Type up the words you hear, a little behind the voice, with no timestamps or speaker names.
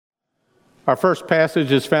Our first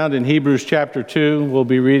passage is found in Hebrews chapter 2. We'll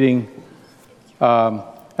be reading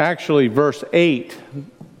verse 8.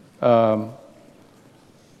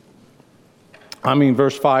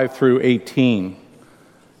 Verse 5 through 18.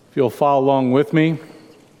 If you'll follow along with me,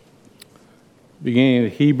 beginning in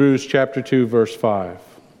Hebrews chapter 2, verse 5.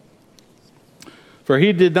 For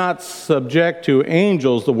he did not subject to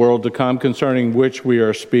angels the world to come concerning which we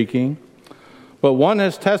are speaking. But one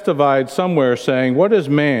has testified somewhere, saying, What is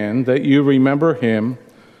man that you remember him,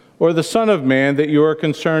 or the Son of Man that you are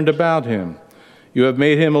concerned about him? You have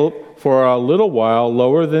made him for a little while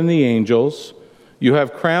lower than the angels. You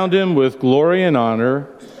have crowned him with glory and honor,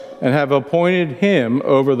 and have appointed him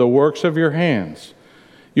over the works of your hands.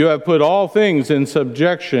 You have put all things in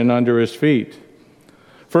subjection under his feet.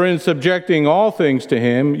 For in subjecting all things to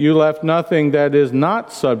him, you left nothing that is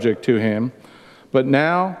not subject to him. But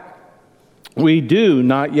now we do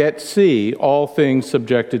not yet see all things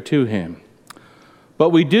subjected to him. But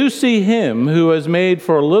we do see him who was made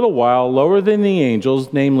for a little while lower than the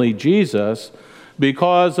angels, namely Jesus,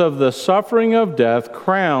 because of the suffering of death,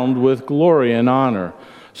 crowned with glory and honor,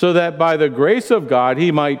 so that by the grace of God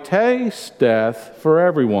he might taste death for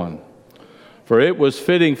everyone. For it was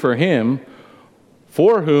fitting for him,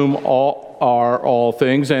 for whom are all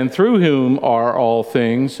things, and through whom are all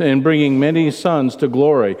things, in bringing many sons to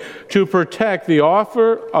glory, to protect the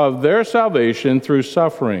author of their salvation through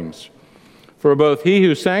sufferings. For both he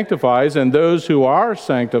who sanctifies and those who are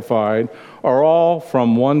sanctified are all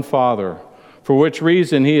from one Father, for which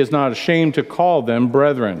reason he is not ashamed to call them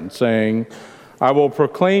brethren, saying, I will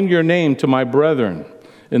proclaim your name to my brethren.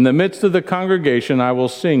 In the midst of the congregation I will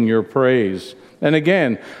sing your praise. And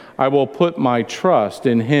again, I will put my trust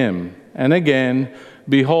in him. And again,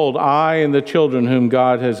 behold, I and the children whom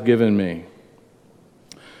God has given me.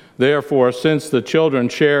 Therefore, since the children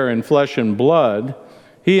share in flesh and blood,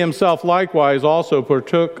 he himself likewise also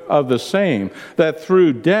partook of the same, that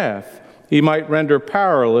through death he might render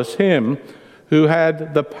powerless him who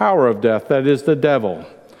had the power of death, that is, the devil,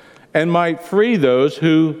 and might free those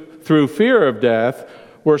who, through fear of death,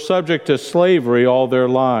 were subject to slavery all their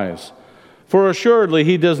lives. For assuredly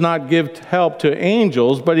he does not give help to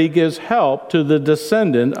angels, but he gives help to the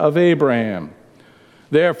descendant of Abraham.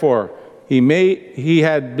 Therefore, he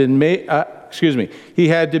had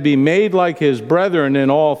to be made like his brethren in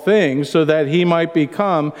all things, so that he might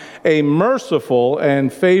become a merciful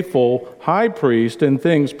and faithful high priest in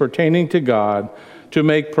things pertaining to God, to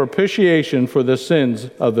make propitiation for the sins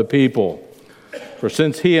of the people. For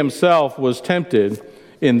since he himself was tempted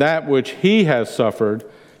in that which he has suffered,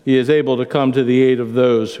 he is able to come to the aid of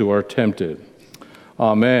those who are tempted.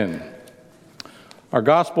 Amen. Our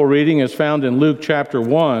gospel reading is found in Luke chapter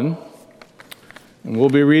 1, and we'll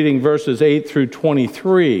be reading verses 8 through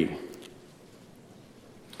 23. Of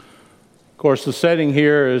course, the setting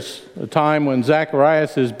here is a time when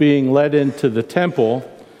Zacharias is being led into the temple,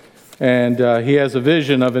 and he has a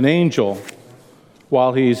vision of an angel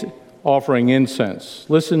while he's offering incense.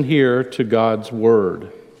 Listen here to God's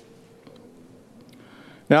word.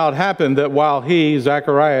 Now it happened that while he,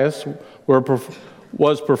 Zacharias,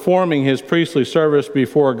 was performing his priestly service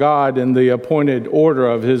before God in the appointed order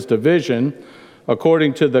of his division,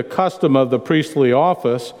 according to the custom of the priestly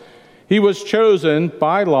office, he was chosen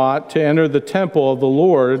by lot to enter the temple of the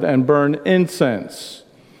Lord and burn incense.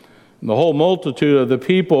 And the whole multitude of the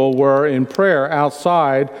people were in prayer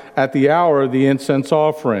outside at the hour of the incense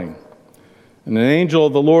offering. And an angel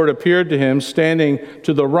of the Lord appeared to him, standing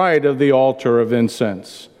to the right of the altar of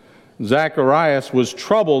incense. Zacharias was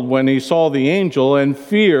troubled when he saw the angel, and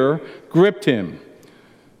fear gripped him.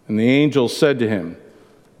 And the angel said to him,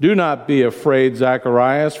 Do not be afraid,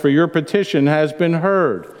 Zacharias, for your petition has been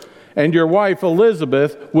heard, and your wife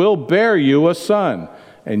Elizabeth will bear you a son,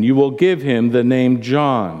 and you will give him the name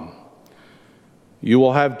John. You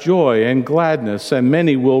will have joy and gladness, and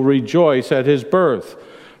many will rejoice at his birth.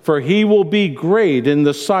 For he will be great in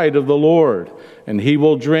the sight of the Lord, and he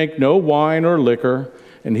will drink no wine or liquor,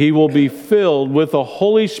 and he will be filled with the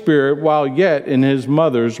Holy Spirit while yet in his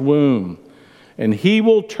mother's womb. And he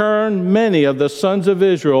will turn many of the sons of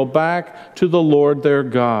Israel back to the Lord their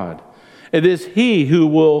God. It is he who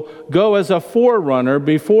will go as a forerunner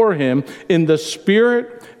before him in the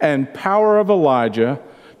spirit and power of Elijah,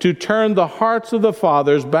 to turn the hearts of the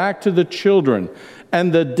fathers back to the children,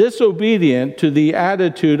 and the disobedient to the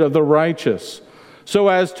attitude of the righteous, so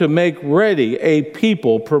as to make ready a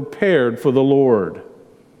people prepared for the Lord.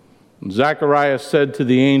 And Zacharias said to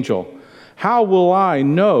the angel, How will I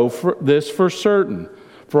know this for certain?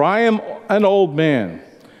 For I am an old man,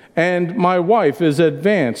 and my wife is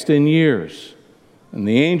advanced in years. And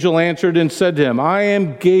the angel answered and said to him, I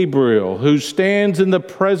am Gabriel, who stands in the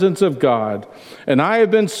presence of God, and I have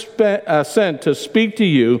been sent to speak to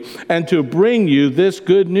you and to bring you this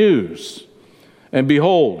good news. And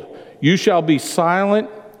behold, you shall be silent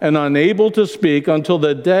and unable to speak until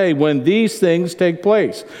the day when these things take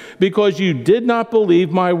place, because you did not believe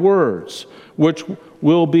my words, which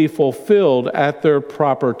will be fulfilled at their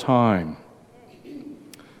proper time.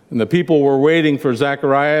 And the people were waiting for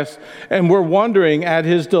Zacharias and were wondering at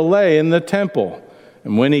his delay in the temple.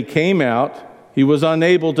 And when he came out, he was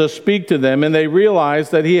unable to speak to them, and they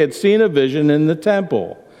realized that he had seen a vision in the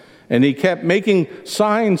temple. And he kept making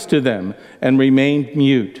signs to them and remained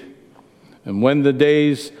mute. And when the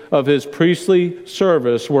days of his priestly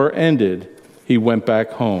service were ended, he went back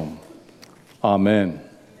home. Amen.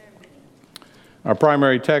 Our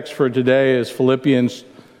primary text for today is Philippians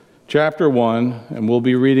chapter 1, and we'll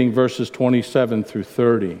be reading verses 27 through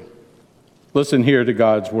 30. Listen here to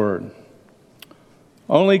God's word.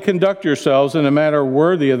 Only conduct yourselves in a manner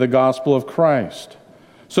worthy of the gospel of Christ,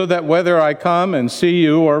 so that whether I come and see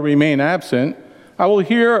you or remain absent, I will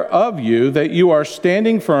hear of you that you are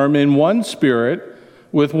standing firm in one spirit,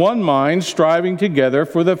 with one mind, striving together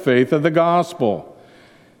for the faith of the gospel.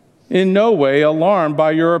 In no way alarmed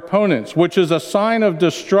by your opponents, which is a sign of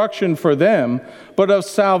destruction for them, but of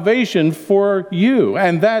salvation for you,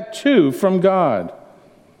 and that too from God.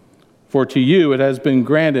 For to you it has been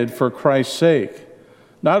granted for Christ's sake,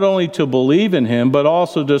 not only to believe in him, but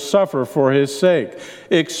also to suffer for his sake,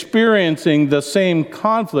 experiencing the same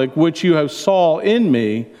conflict which you have saw in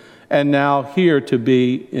me, and now hear to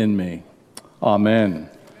be in me. Amen.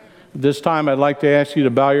 At this time, I'd like to ask you to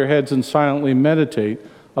bow your heads and silently meditate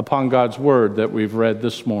upon God's word that we've read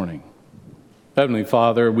this morning. Heavenly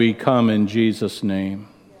Father, we come in Jesus' name,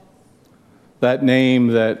 that name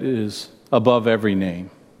that is above every name,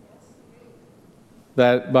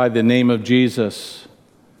 that by the name of Jesus,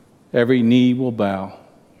 every knee will bow,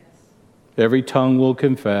 every tongue will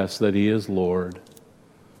confess that he is Lord,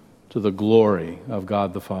 to the glory of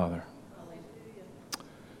God the Father.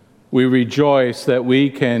 We rejoice that we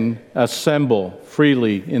can assemble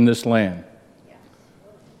freely in this land.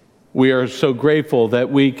 We are so grateful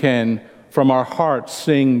that we can, from our hearts,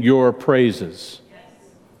 sing your praises.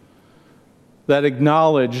 That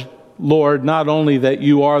acknowledge, Lord, not only that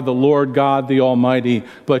you are the Lord God, the Almighty,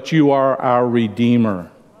 but you are our Redeemer.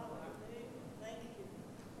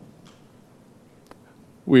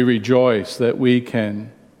 We rejoice that we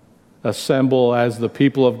can assemble as the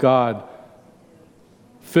people of God,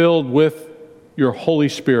 filled with your Holy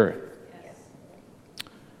Spirit.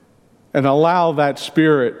 And allow that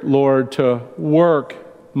Spirit, Lord, to work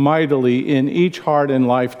mightily in each heart and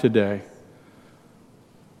life today.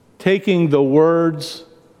 Taking the words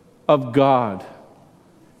of God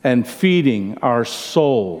and feeding our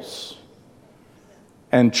souls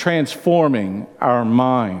and transforming our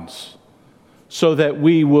minds so that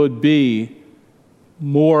we would be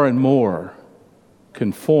more and more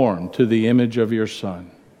conformed to the image of your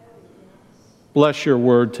Son. Bless your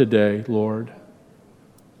word today, Lord.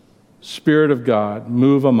 Spirit of God,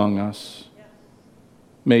 move among us.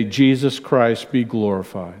 May Jesus Christ be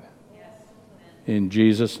glorified. In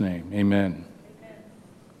Jesus' name, amen.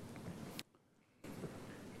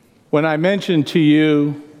 When I mentioned to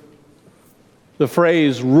you the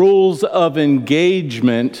phrase rules of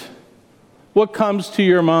engagement, what comes to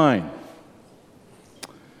your mind?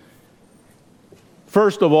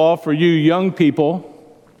 First of all, for you young people,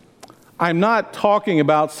 I'm not talking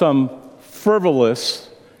about some frivolous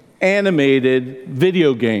animated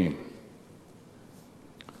video game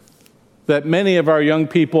that many of our young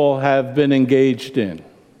people have been engaged in.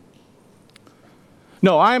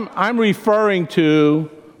 No, I'm referring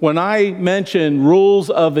to, when I mention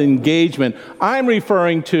rules of engagement, I'm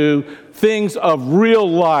referring to things of real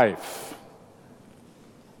life.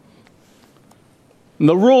 And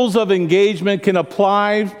the rules of engagement can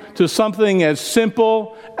apply to something as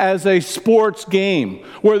simple as a sports game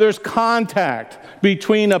where there's contact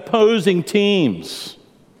between opposing teams.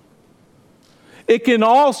 It can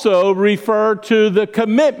also refer to the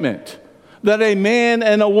commitment that a man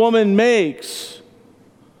and a woman makes.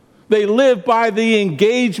 They live by the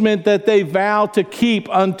engagement that they vow to keep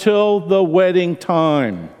until the wedding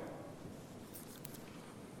time.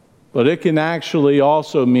 But it can actually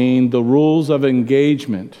also mean the rules of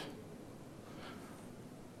engagement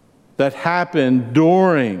that happen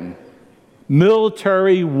during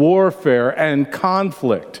military warfare and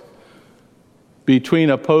conflict between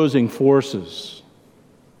opposing forces.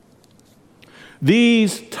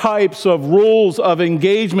 These types of rules of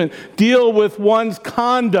engagement deal with one's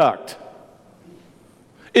conduct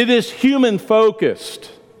It is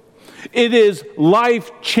human-focused. It is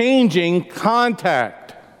life-changing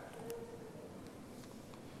contact.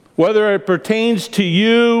 Whether it pertains to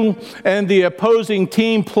you and the opposing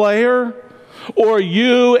team player, or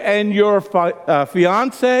you and your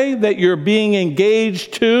fiance that you're being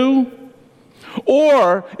engaged to,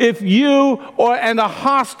 or if you and a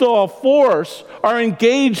hostile force are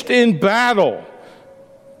engaged in battle.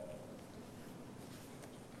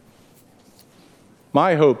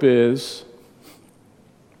 My hope is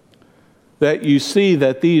that you see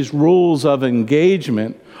that these rules of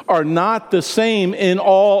engagement are not the same in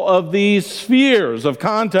all of these spheres of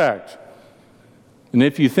contact. And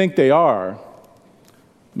if you think they are,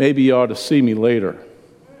 maybe you ought to see me later.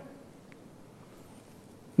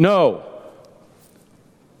 No.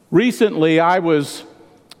 Recently, I was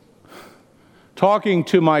talking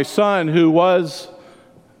to my son, who was,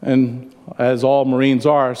 and as all Marines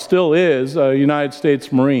are, still is, a United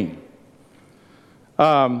States Marine.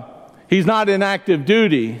 He's not in active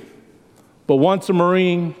duty, but once a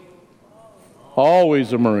Marine,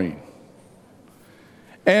 always a Marine.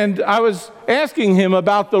 And I was asking him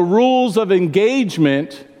about the rules of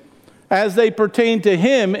engagement as they pertain to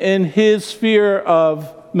him in his sphere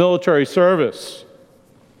of military service.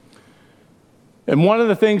 And one of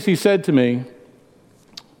the things he said to me,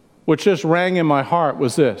 which just rang in my heart,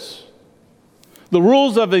 was this: the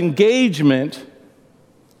rules of engagement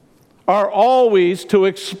are always to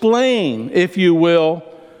explain, if you will,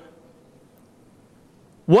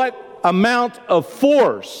 what amount of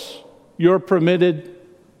force you're permitted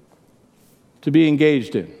to be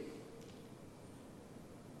engaged in.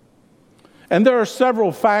 And there are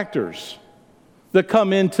several factors that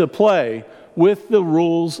come into play with the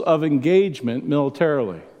rules of engagement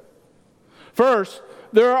militarily. First,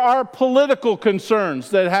 there are political concerns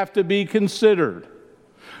that have to be considered.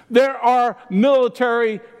 There are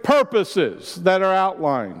military purposes that are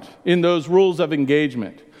outlined in those rules of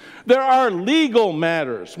engagement. There are legal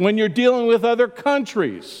matters when you're dealing with other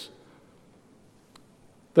countries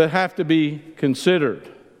that have to be considered.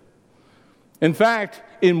 In fact,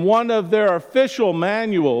 in one of their official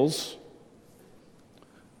manuals,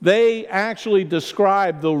 they actually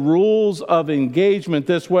describe the rules of engagement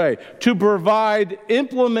this way: to provide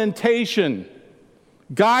implementation,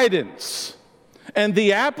 guidance, and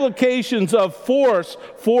the applications of force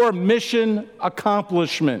for mission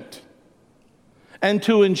accomplishment, and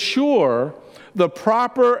to ensure the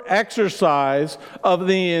proper exercise of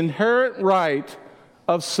the inherent right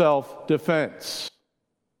of self-defense.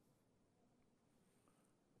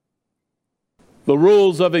 The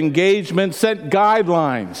rules of engagement set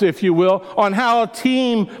guidelines, if you will, on how a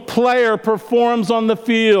team player performs on the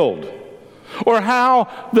field, or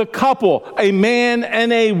how the couple, a man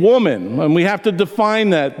and a woman, and we have to define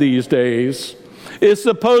that these days, is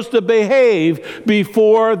supposed to behave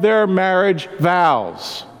before their marriage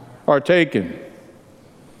vows are taken.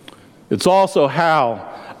 It's also how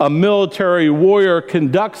a military warrior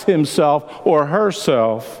conducts himself or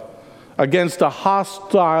herself against a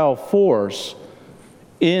hostile force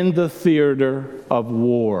in the theater of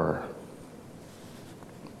war.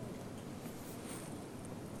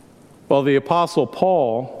 Well, the Apostle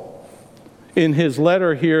Paul, in his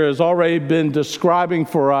letter here, has already been describing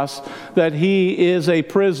for us that he is a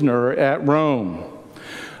prisoner at Rome.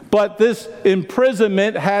 But this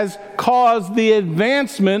imprisonment has caused the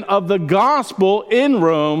advancement of the gospel in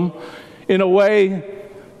Rome in a way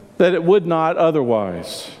that it would not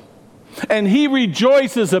otherwise. And he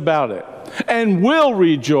rejoices about it, and will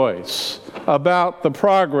rejoice about the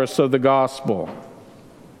progress of the gospel.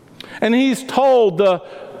 And he's told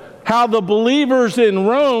how the believers in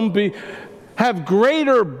Rome have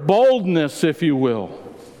greater boldness, if you will,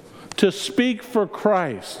 to speak for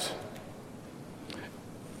Christ.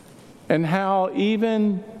 And how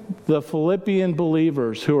even the Philippian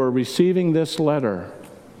believers who are receiving this letter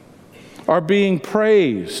are being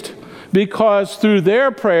praised, because through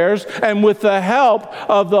their prayers and with the help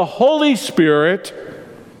of the Holy Spirit,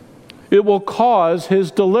 it will cause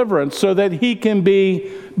his deliverance so that he can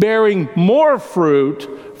be bearing more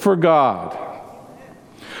fruit for God.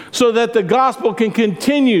 So that the gospel can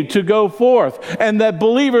continue to go forth and that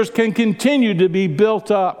believers can continue to be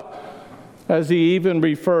built up, as he even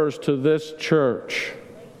refers to this church.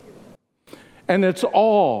 And it's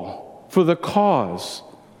all for the cause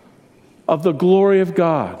of the glory of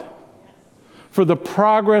God, for the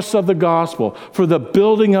progress of the gospel, for the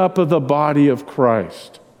building up of the body of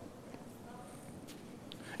Christ.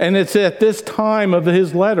 And it's at this time of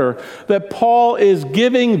his letter that Paul is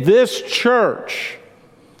giving this church,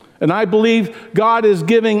 and I believe God is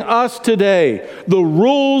giving us today, the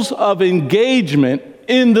rules of engagement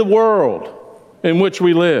in the world in which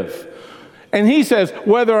we live. And he says,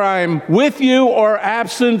 whether I'm with you or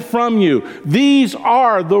absent from you, these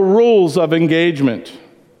are the rules of engagement.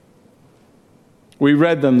 We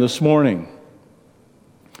read them this morning.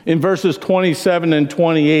 In verses 27 and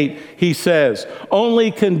 28, he says,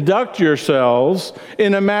 only conduct yourselves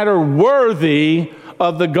in a manner worthy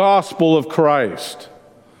of the gospel of Christ,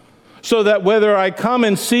 so that whether I come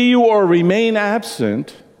and see you or remain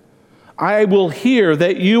absent, I will hear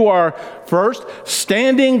that you are first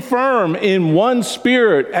standing firm in one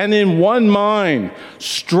spirit and in one mind,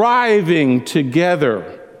 striving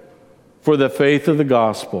together for the faith of the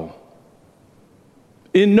gospel.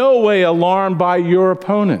 In no way alarmed by your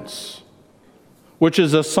opponents, which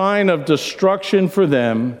is a sign of destruction for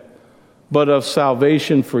them, but of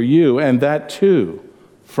salvation for you, and that too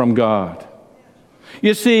from God.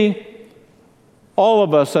 You see, all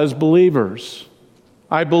of us as believers,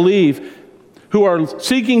 I believe, who are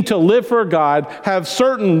seeking to live for God, have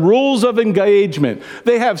certain rules of engagement.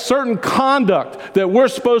 They have certain conduct that we're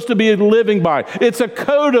supposed to be living by. It's a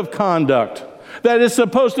code of conduct that is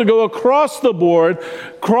supposed to go across the board,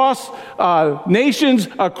 across nations,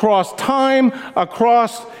 across time,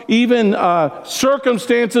 across even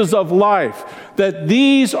circumstances of life, that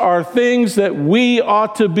these are things that we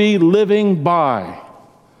ought to be living by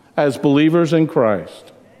as believers in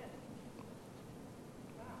Christ.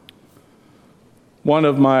 One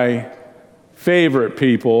of my favorite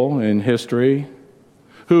people in history,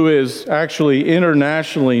 who is actually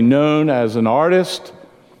internationally known as an artist,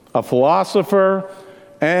 a philosopher,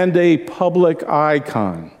 and a public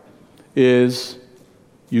icon, is,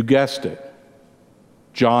 you guessed it,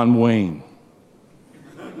 John Wayne.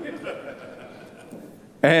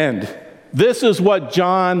 And this is what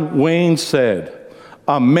John Wayne said: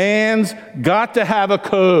 a man's got to have a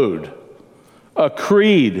code, a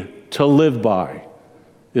creed to live by.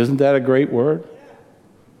 Isn't that a great word?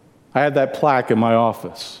 I had that plaque in my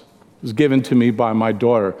office. It was given to me by my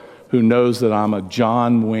daughter, who knows that I'm a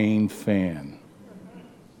John Wayne fan.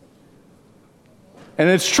 And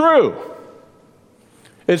it's true.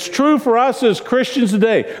 It's true for us as Christians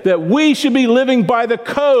today that we should be living by the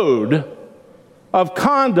code of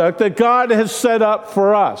conduct that God has set up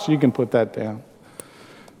for us. You can put that down.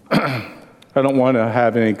 I don't want to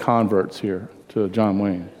have any converts here to John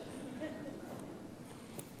Wayne.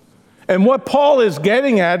 And what Paul is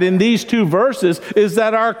getting at in these two verses is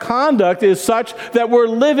that our conduct is such that we're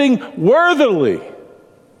living worthily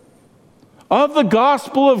of the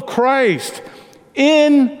gospel of Christ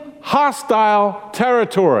in hostile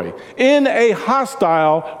territory, in a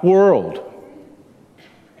hostile world.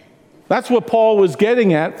 That's what Paul was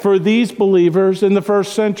getting at for these believers in the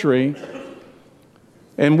first century.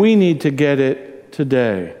 And we need to get it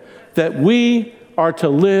today, that we are to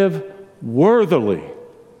live worthily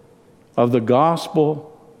of the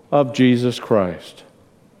gospel of Jesus Christ.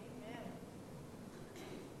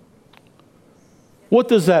 What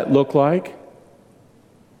does that look like?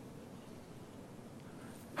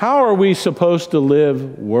 How are we supposed to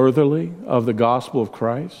live worthily of the gospel of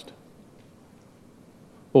Christ?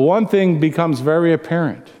 Well, one thing becomes very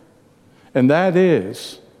apparent, and that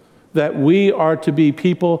is that we are to be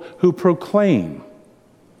people who proclaim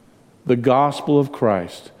the gospel of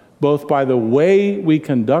Christ, both by the way we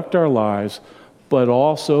conduct our lives, but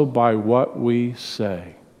also by what we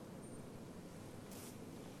say.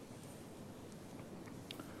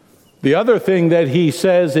 The other thing that he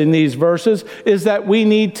says in these verses is that we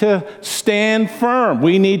need to stand firm.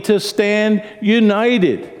 We need to stand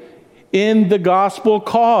united in the gospel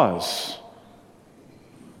cause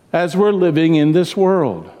as we're living in this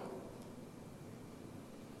world.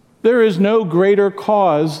 There is no greater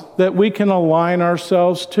cause that we can align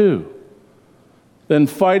ourselves to than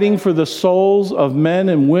fighting for the souls of men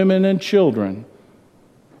and women and children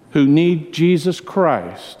who need Jesus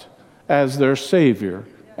Christ as their Savior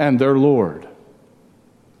and their Lord.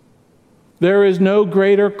 There is no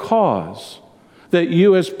greater cause that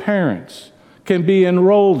you as parents can be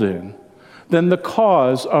enrolled in than the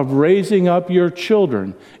cause of raising up your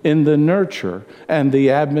children in the nurture and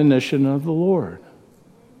the admonition of the Lord.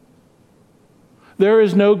 There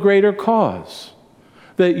is no greater cause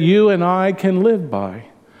that you and I can live by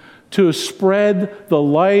to spread the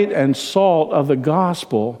light and salt of the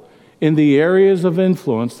gospel in the areas of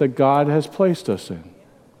influence that God has placed us in.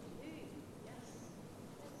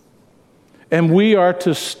 And we are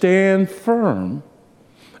to stand firm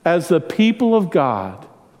as the people of God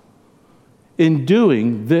in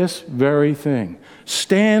doing this very thing.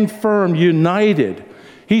 Stand firm, united.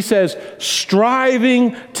 He says,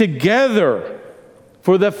 striving together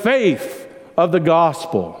for the faith of the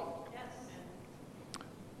gospel.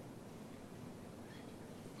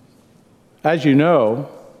 As you know,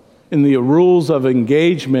 in the rules of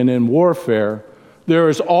engagement in warfare, there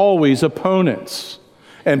is always opponents.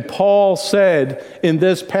 And Paul said in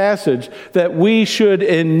this passage that we should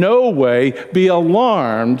in no way be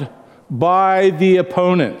alarmed by the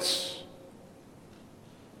opponents.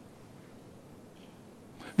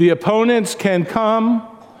 The opponents can come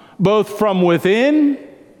both from within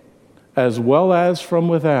as well as from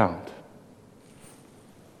without.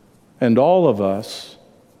 And all of us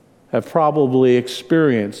have probably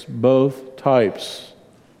experienced both types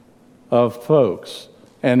of folks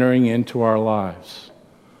entering into our lives,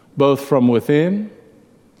 both from within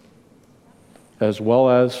as well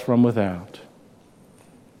as from without.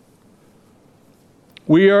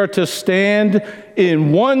 We are to stand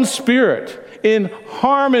in one spirit, in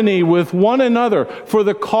harmony with one another for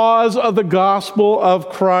the cause of the gospel of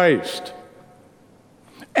Christ.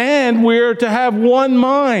 And we are to have one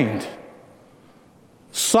mind,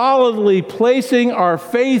 solidly placing our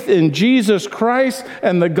faith in Jesus Christ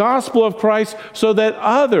and the gospel of Christ so that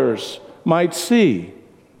others might see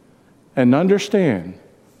and understand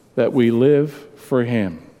that we live for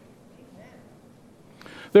Him.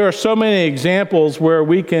 There are so many examples where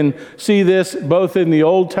we can see this both in the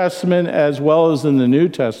Old Testament as well as in the New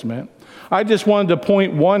Testament. I just wanted to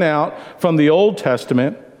point one out from the Old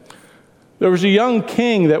Testament. There was a young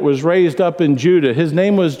king that was raised up in Judah. His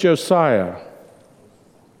name was Josiah.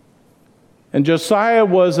 And Josiah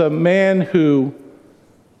was a man who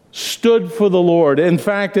stood for the Lord. In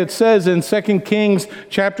fact, it says in 2 Kings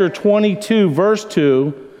chapter 22, verse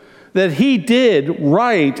 2, that he did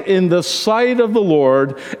right in the sight of the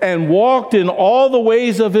Lord and walked in all the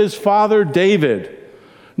ways of his father David.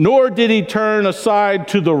 Nor did he turn aside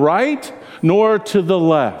to the right, nor to the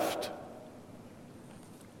left.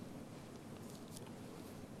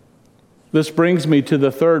 This brings me to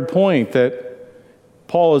the third point that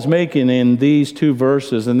Paul is making in these two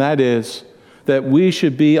verses, and that is that we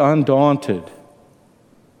should be undaunted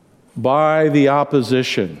by the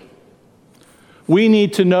opposition. We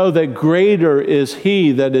need to know that greater is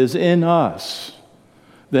He that is in us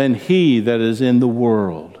than he that is in the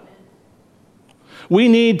world. We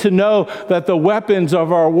need to know that the weapons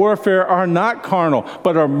of our warfare are not carnal,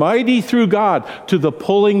 but are mighty through God to the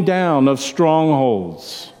pulling down of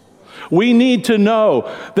strongholds. We need to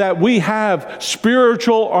know that we have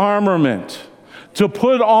spiritual armament to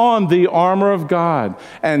put on the armor of God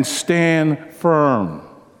and stand firm.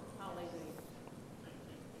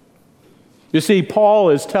 You see, Paul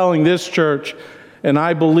is telling this church, and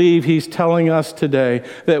I believe he's telling us today,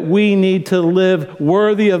 that we need to live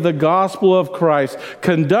worthy of the gospel of Christ,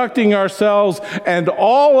 conducting ourselves and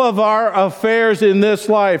all of our affairs in this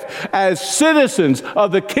life as citizens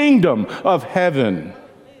of the kingdom of heaven.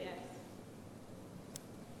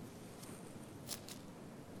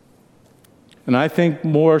 And I think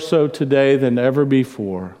more so today than ever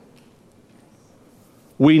before,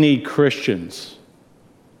 we need Christians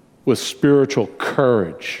with spiritual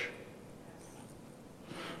courage,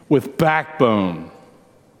 with backbone.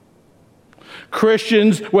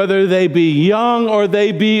 Christians, whether they be young or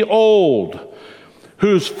they be old,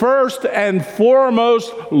 whose first and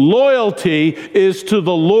foremost loyalty is to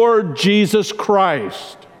the Lord Jesus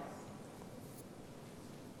Christ.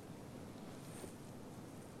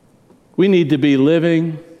 We need to be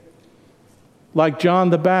living like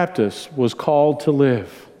John the Baptist was called to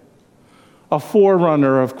live, a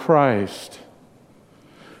forerunner of Christ,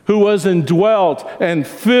 who was indwelt and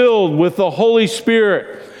filled with the Holy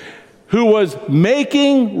Spirit, who was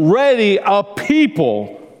making ready a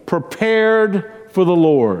people prepared for the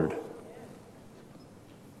Lord.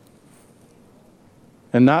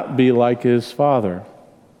 And not be like his father,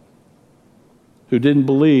 who didn't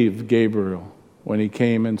believe Gabriel when he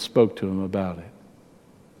came and spoke to him about it.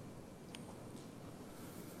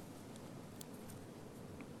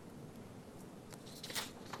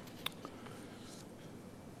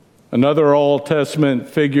 Another Old Testament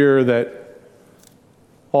figure that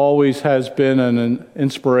always has been an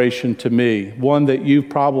inspiration to me, one that you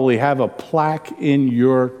probably have a plaque in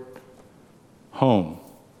your home.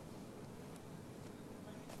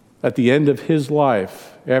 At the end of his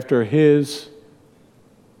life, after his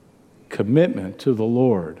commitment to the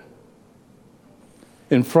Lord,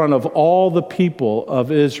 in front of all the people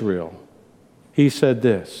of Israel, he said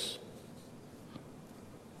this: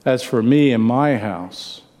 "As for me and my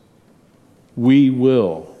house, we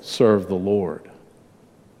will serve the Lord."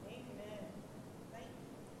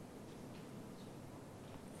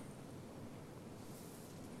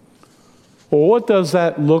 Well, what does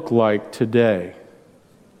that look like today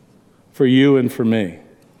for you and for me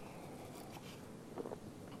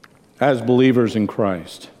as believers in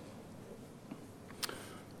Christ?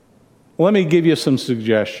 Let me give you some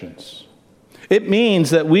suggestions. It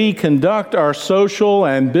means that we conduct our social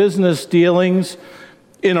and business dealings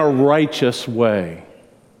in a righteous way.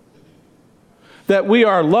 That we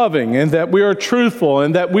are loving and that we are truthful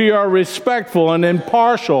and that we are respectful and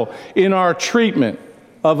impartial in our treatment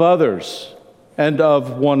of others and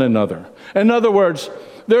of one another. In other words,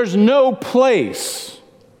 there's no place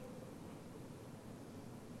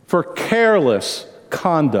for careless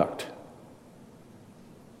conduct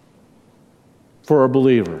for a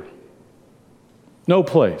believer. No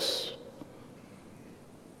place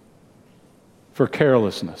for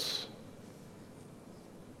carelessness.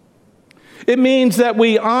 It means that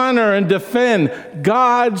we honor and defend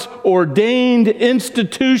God's ordained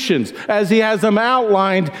institutions as He has them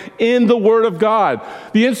outlined in the Word of God.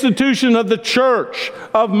 The institution of the church,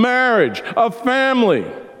 of marriage, of family,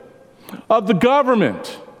 of the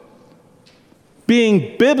government,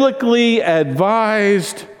 being biblically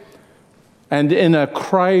advised and in a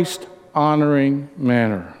Christ-honoring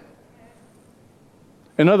manner.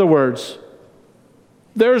 In other words,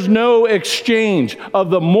 there's no exchange of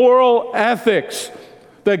the moral ethics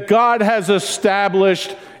that God has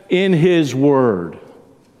established in His Word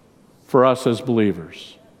for us as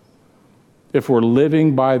believers. If we're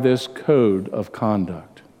living by this code of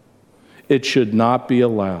conduct, it should not be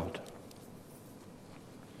allowed.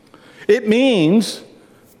 It means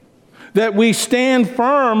that we stand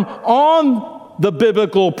firm on the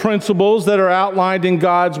biblical principles that are outlined in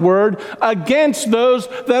God's Word against those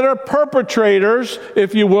that are perpetrators,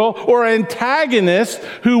 if you will, or antagonists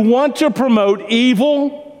who want to promote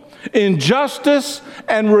evil, injustice,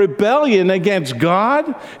 and rebellion against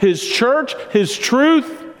God, His church, His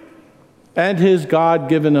truth, and His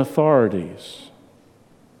God-given authorities.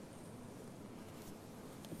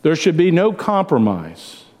 There should be no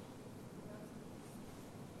compromise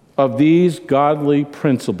of these godly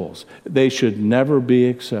principles. They should never be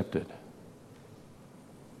accepted.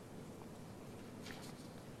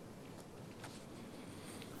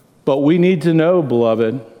 But we need to know,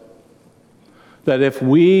 beloved, that if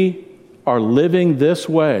we are living this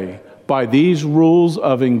way by these rules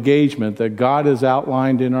of engagement that God has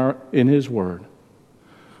outlined in His Word,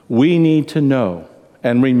 we need to know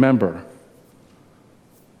and remember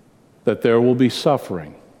that there will be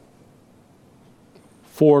suffering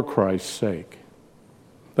for Christ's sake.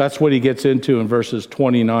 That's what he gets into in verses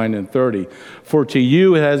 29 and 30. For to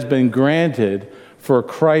you it has been granted for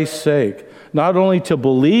Christ's sake, not only to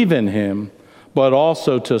believe in Him, but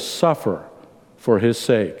also to suffer for His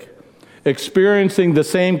sake, experiencing the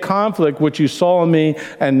same conflict which you saw in me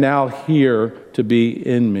and now hear to be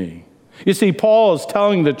in me. You see, Paul is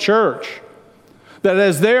telling the church that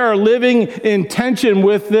as they are living in tension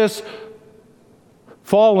with this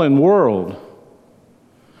fallen world,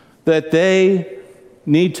 that they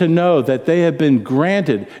need to know that they have been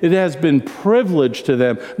granted, it has been privileged to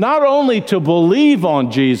them, not only to believe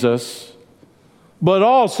on Jesus, but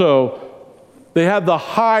also they have the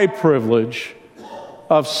high privilege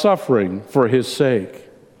of suffering for His sake.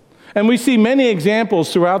 And we see many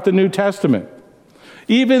examples throughout the New Testament.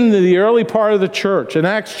 Even in the early part of the church, in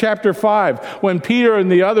Acts chapter 5, when Peter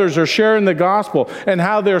and the others are sharing the gospel and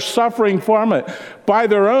how they're suffering from it by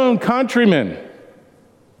their own countrymen.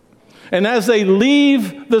 And as they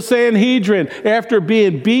leave the Sanhedrin after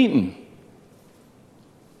being beaten,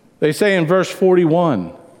 they say in verse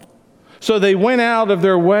 41, so they went out of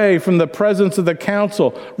their way from the presence of the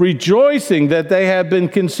council, rejoicing that they had been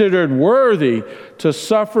considered worthy to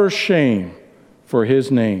suffer shame for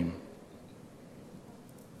His name.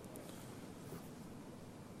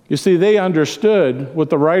 You see, they understood what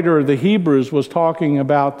the writer of the Hebrews was talking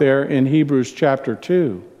about there in Hebrews chapter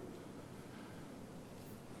 2.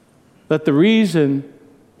 That the reason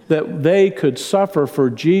that they could suffer for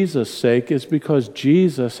Jesus' sake is because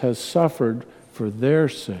Jesus has suffered for their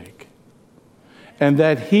sake. And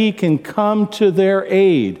that He can come to their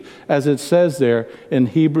aid, as it says there in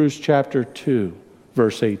Hebrews chapter 2,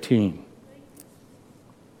 verse 18.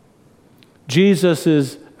 Jesus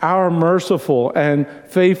is our merciful and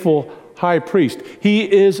faithful high priest.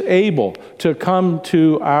 He is able to come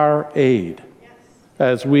to our aid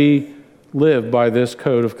as we live by this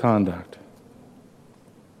code of conduct.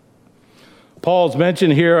 Paul's mention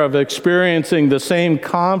here of experiencing the same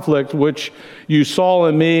conflict which you saw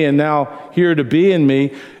in me and now here to be in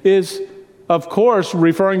me is, of course,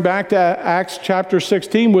 referring back to Acts chapter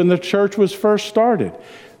 16 when the church was first started.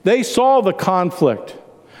 They saw the conflict.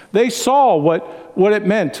 They saw what it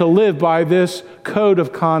meant to live by this code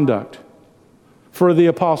of conduct for the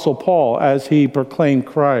Apostle Paul as he proclaimed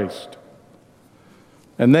Christ.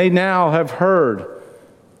 And they now have heard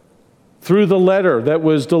through the letter that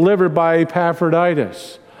was delivered by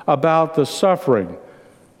Epaphroditus about the suffering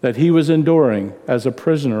that he was enduring as a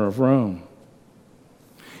prisoner of Rome.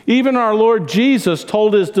 Even our Lord Jesus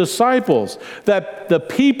told his disciples that the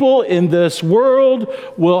people in this world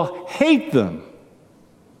will hate them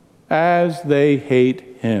as they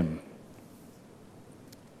hate him.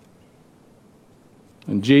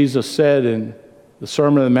 And Jesus said in the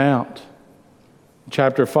Sermon on the Mount,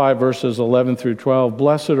 chapter 5, verses 11 through 12,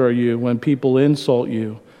 "Blessed are you when people insult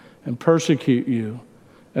you and persecute you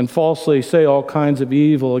and falsely say all kinds of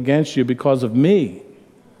evil against you because of me.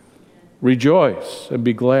 Rejoice and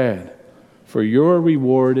be glad, for your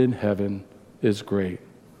reward in heaven is great.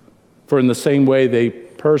 For in the same way they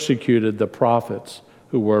persecuted the prophets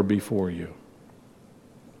who were before you."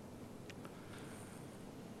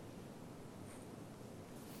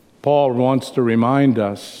 Paul wants to remind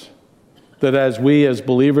us that as we as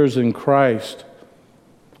believers in Christ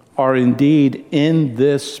are indeed in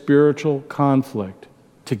this spiritual conflict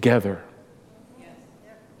together,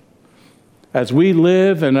 as we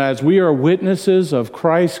live and as we are witnesses of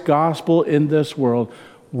Christ's gospel in this world,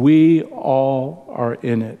 we all are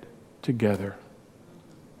in it together.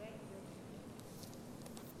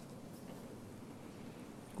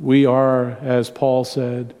 We are, as Paul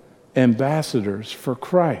said, ambassadors for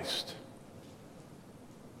Christ.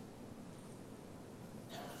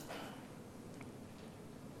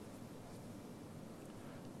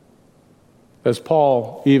 As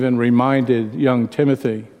Paul even reminded young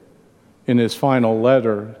Timothy in his final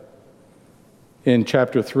letter in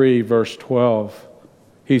chapter 3, verse 12,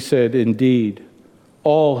 he said, "Indeed,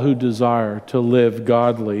 all who desire to live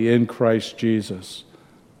godly in Christ Jesus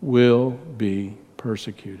will be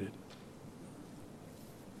persecuted."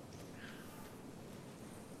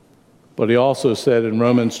 But he also said in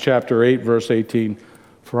Romans chapter 8, verse 18,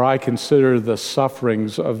 "For I consider the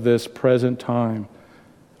sufferings of this present time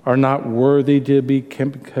are not worthy to be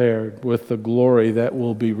compared with the glory that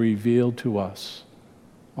will be revealed to us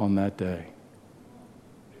on that day."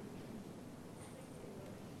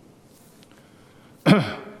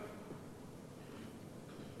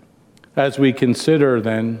 As we consider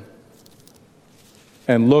then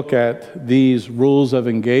and look at these rules of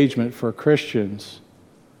engagement for Christians,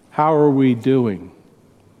 how are we doing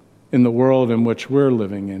in the world in which we're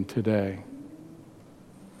living in today?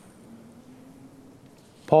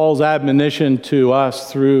 Paul's admonition to us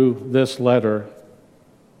through this letter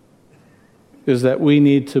is that we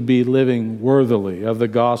need to be living worthily of the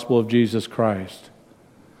gospel of Jesus Christ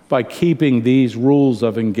by keeping these rules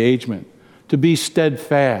of engagement, to be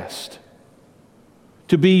steadfast,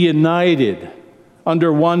 to be united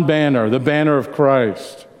under one banner, the banner of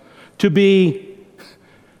Christ, to be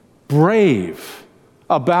brave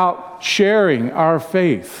about sharing our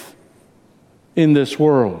faith in this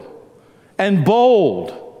world, and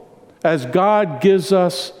bold as God gives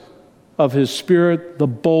us of His Spirit the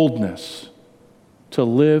boldness to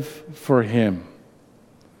live for Him.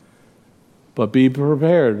 But be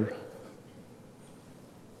prepared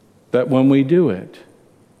that when we do it,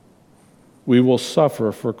 we will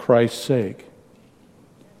suffer for Christ's sake,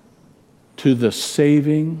 to the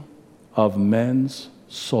saving of men's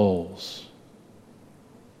souls.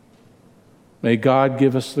 May God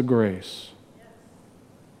give us the grace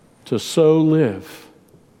to so live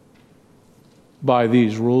by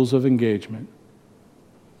these rules of engagement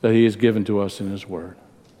that He has given to us in His Word.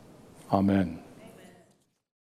 Amen.